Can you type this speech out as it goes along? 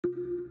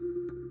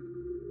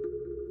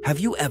Have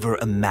you ever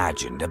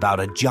imagined about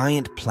a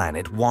giant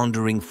planet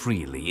wandering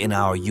freely in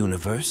our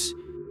universe?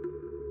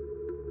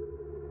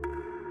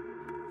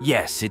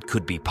 Yes, it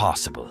could be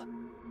possible.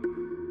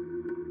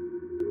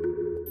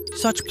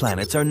 Such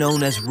planets are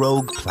known as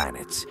rogue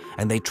planets,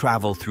 and they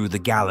travel through the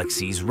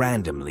galaxies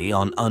randomly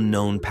on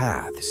unknown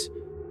paths.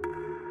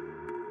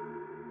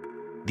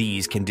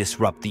 These can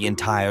disrupt the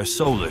entire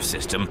solar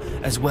system,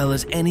 as well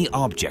as any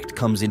object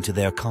comes into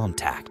their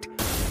contact.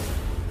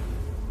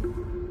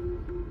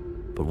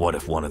 But what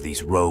if one of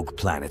these rogue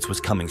planets was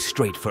coming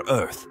straight for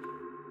Earth?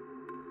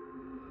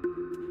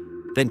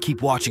 Then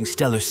keep watching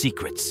Stellar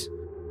Secrets.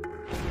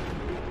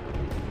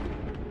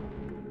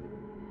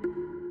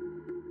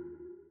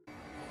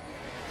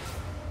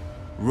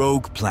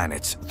 Rogue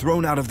planets,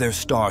 thrown out of their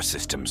star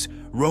systems,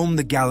 roam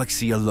the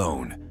galaxy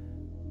alone.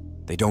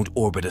 They don't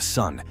orbit a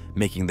sun,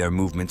 making their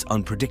movements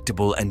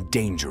unpredictable and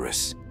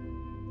dangerous.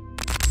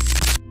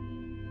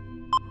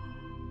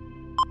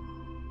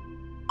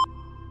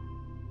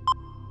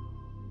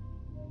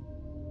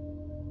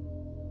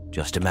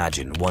 Just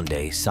imagine one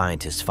day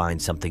scientists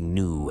find something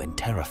new and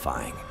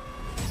terrifying.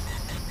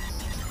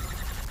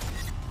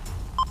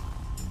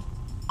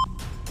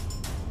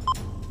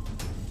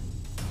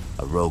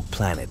 A rogue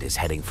planet is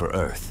heading for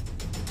Earth.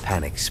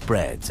 Panic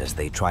spreads as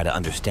they try to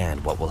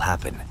understand what will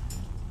happen.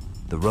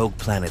 The rogue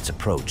planet's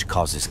approach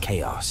causes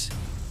chaos.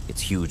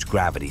 Its huge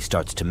gravity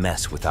starts to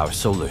mess with our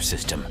solar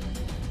system.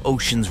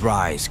 Oceans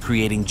rise,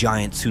 creating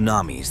giant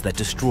tsunamis that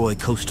destroy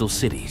coastal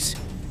cities.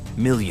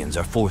 Millions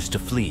are forced to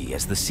flee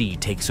as the sea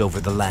takes over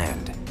the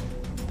land.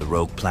 The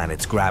rogue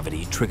planet's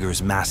gravity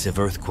triggers massive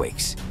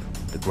earthquakes.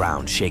 The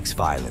ground shakes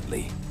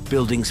violently.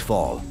 Buildings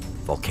fall.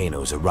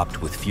 Volcanoes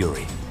erupt with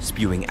fury,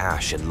 spewing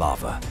ash and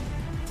lava.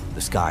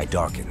 The sky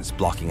darkens,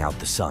 blocking out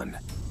the sun.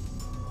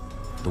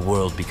 The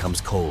world becomes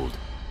cold.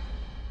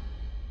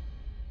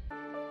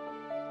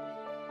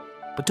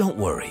 But don't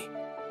worry.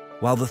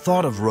 While the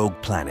thought of rogue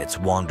planets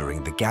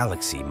wandering the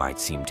galaxy might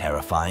seem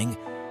terrifying,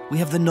 we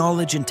have the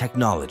knowledge and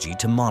technology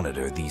to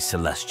monitor these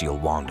celestial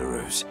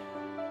wanderers.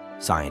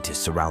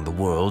 Scientists around the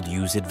world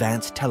use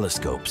advanced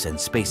telescopes and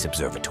space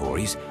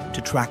observatories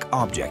to track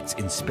objects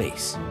in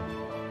space.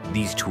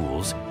 These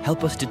tools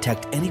help us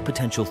detect any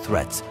potential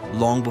threats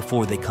long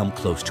before they come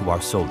close to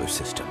our solar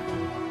system.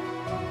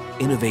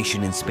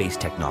 Innovation in space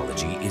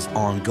technology is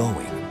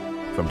ongoing,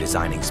 from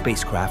designing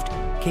spacecraft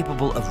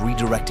capable of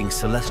redirecting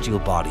celestial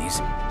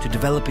bodies to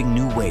developing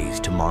new ways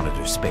to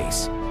monitor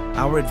space.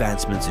 Our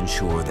advancements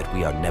ensure that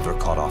we are never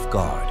caught off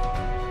guard.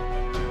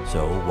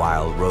 So,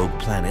 while rogue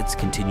planets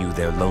continue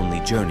their lonely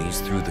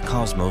journeys through the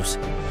cosmos,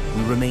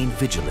 we remain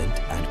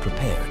vigilant and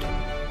prepared.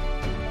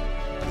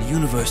 The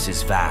universe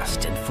is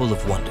vast and full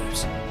of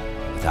wonders.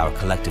 With our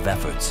collective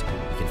efforts,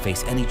 we can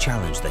face any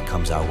challenge that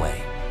comes our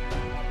way.